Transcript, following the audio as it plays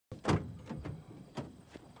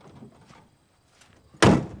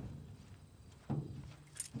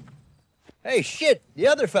Hey, shit, the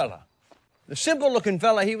other fella. The simple-looking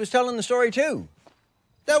fella, he was telling the story too.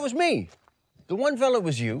 That was me. The one fella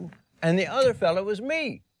was you, and the other fella was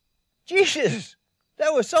me. Jesus,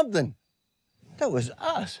 that was something. That was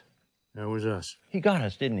us. That was us. He got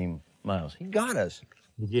us, didn't he, Miles? He got us.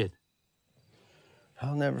 He did.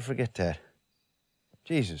 I'll never forget that.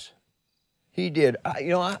 Jesus. He did. I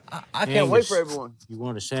can't wait for everyone. You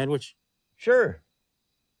want a sandwich? Sure.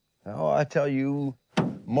 Oh, I tell you,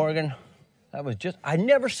 Morgan, that was just, I'd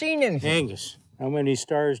never seen anything. Angus, how many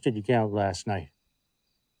stars did you count last night?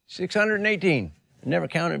 618. Never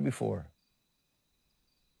counted before.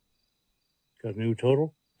 Got a new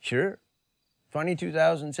total? Sure.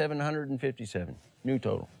 22,757. New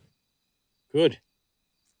total. Good.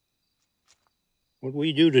 What will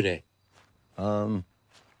you do today?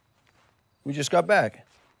 We just got back.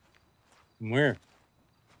 From where?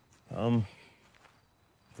 From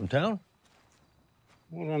town?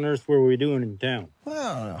 What on earth were we doing in town?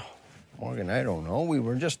 Well, Morgan, I don't know. We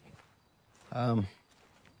were just, I'm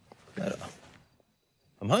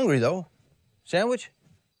hungry, though. Sandwich?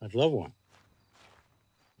 I'd love one.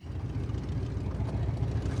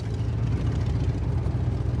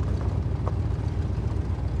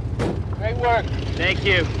 Great work. Thank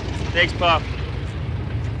you. Thanks, Pop.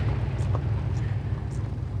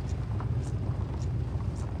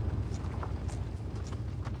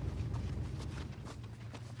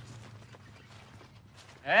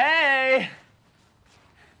 Hey!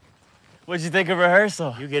 What'd you think of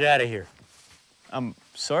rehearsal? You get out of here. I'm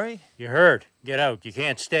sorry? You heard. Get out. You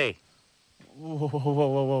can't stay.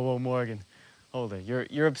 Whoa, Morgan. Hold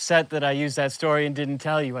it. You're upset that I used that story and didn't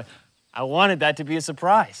tell you. I wanted that to be a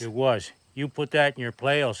surprise. It was. You put that in your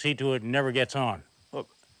play, I'll see to it it never gets on. Well,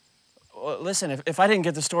 listen, if I didn't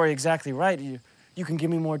get the story exactly right, you can give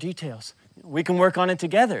me more details. We can work on it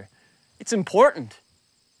together. It's important.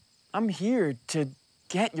 I'm here to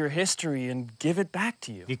get your history and give it back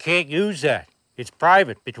to you. You can't use that. It's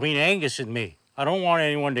private, between Angus and me. I don't want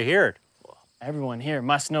anyone to hear it. Well, everyone here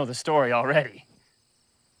must know the story already.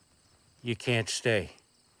 You can't stay.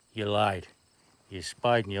 You lied. You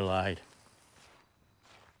spied and you lied.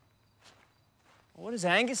 What does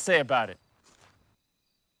Angus say about it?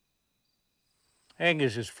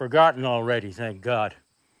 Angus is forgotten already, thank God.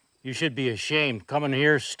 You should be ashamed, coming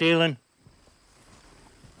here stealing.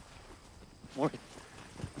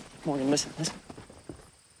 Morgan, listen.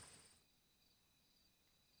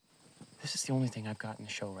 This is the only thing I've got in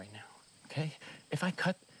the show right now, okay? If I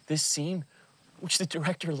cut this scene, which the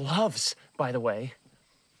director loves, by the way,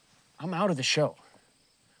 I'm out of the show.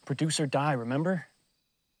 Producer die, remember?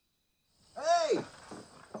 Hey!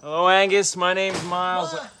 Hello, Angus. My name's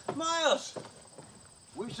Miles. Miles!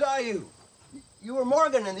 We saw you. You were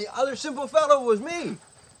Morgan, and the other simple fellow was me.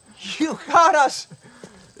 You got us!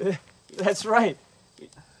 That's right.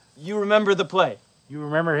 You remember the play? You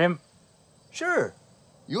remember him? Sure.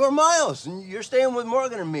 You were Miles, and you're staying with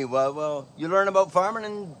Morgan and me while you learn about farming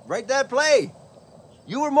and write that play.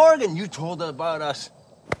 You were Morgan. You told about us.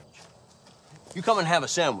 You come and have a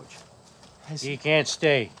sandwich. He can't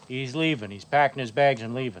stay. He's leaving. He's packing his bags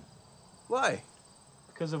and leaving. Why?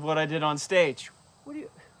 Because of what I did on stage. What do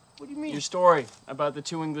you mean? Your story about the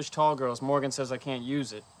two English tall girls. Morgan says I can't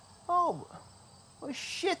use it. Oh, well,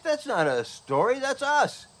 shit, that's not a story. That's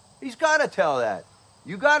us. He's got to tell that.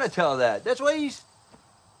 You got to tell that. That's why he's...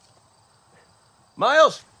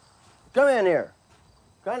 Miles, come in here.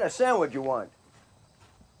 What kind of sandwich you want?